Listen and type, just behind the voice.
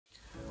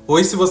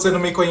Oi, se você não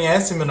me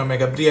conhece, meu nome é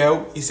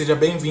Gabriel e seja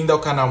bem-vindo ao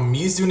canal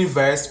Miss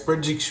Universo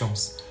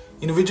Predictions.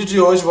 E no vídeo de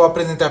hoje vou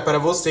apresentar para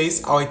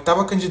vocês a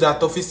oitava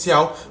candidata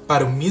oficial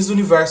para o Miss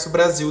Universo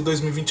Brasil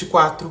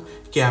 2024,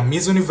 que é a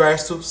Miss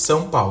Universo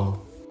São Paulo.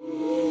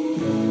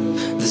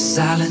 The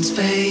silence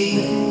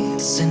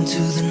fades into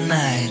the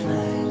night.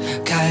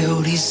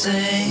 Coyotes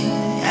sing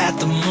at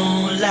the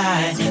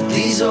moonlight.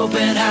 These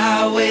open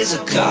highways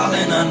are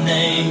calling our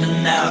name,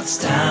 and now it's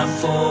time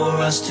for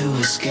us to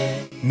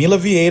escape. Milla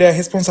Vieira é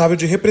responsável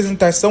de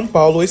representar São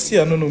Paulo esse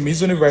ano no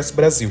Miss Universo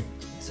Brasil.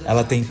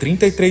 Ela tem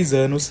 33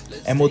 anos,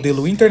 é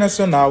modelo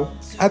internacional,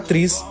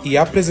 atriz e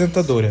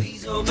apresentadora.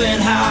 These open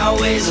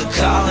highways are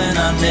calling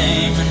our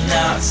name, and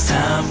now it's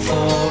time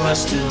for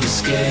us to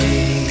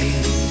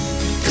escape.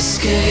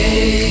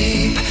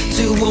 Escape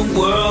to a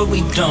world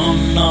we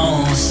don't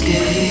know.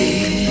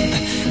 Escape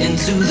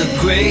into the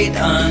great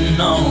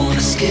unknown.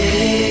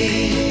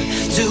 Escape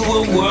to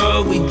a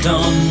world we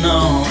don't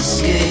know.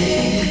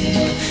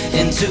 Escape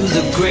into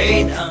the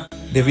great unknown.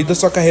 Devido à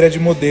sua carreira de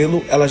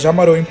modelo, ela já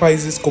morou em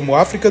países como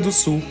África do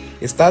Sul,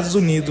 Estados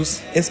Unidos,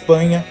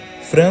 Espanha,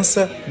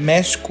 França,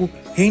 México,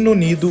 Reino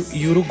Unido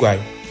e Uruguai.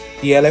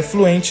 E ela é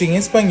fluente em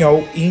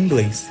espanhol e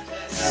inglês.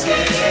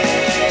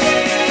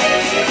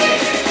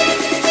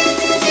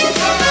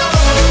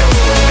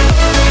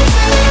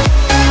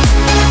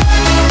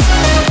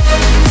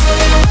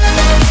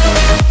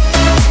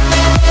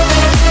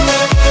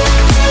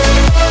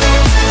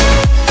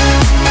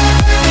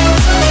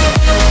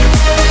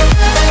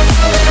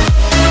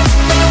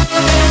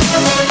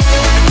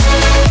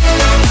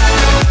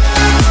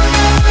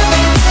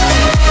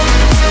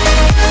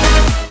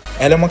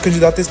 Ela é uma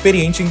candidata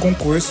experiente em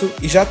concurso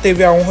e já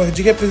teve a honra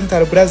de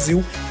representar o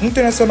Brasil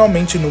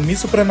internacionalmente no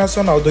Miss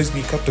Supranacional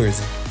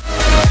 2014.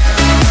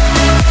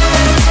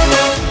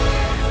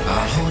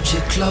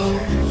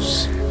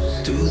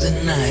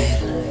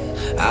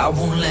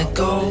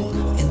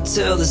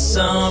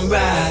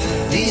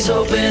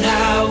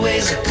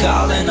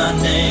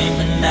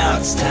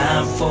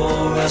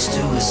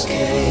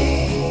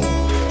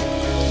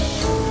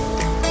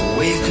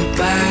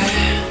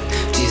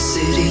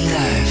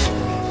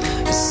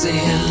 Say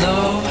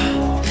hello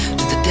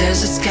to the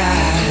desert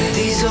sky.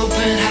 These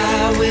open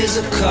highways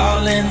are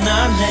calling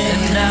our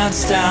name, and now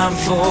it's time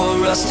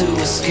for us to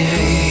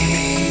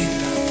escape.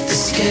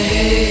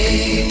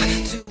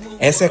 Escape.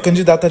 Essa é a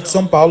candidata de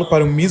São Paulo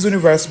para o Miss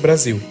Universo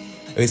Brasil.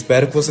 Eu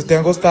espero que você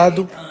tenha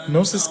gostado.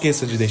 Não se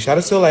esqueça de deixar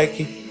o seu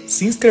like,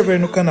 se inscrever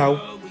no canal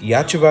e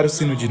ativar o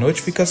sino de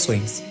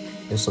notificações.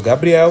 Eu sou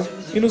Gabriel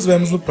e nos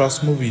vemos no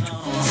próximo vídeo.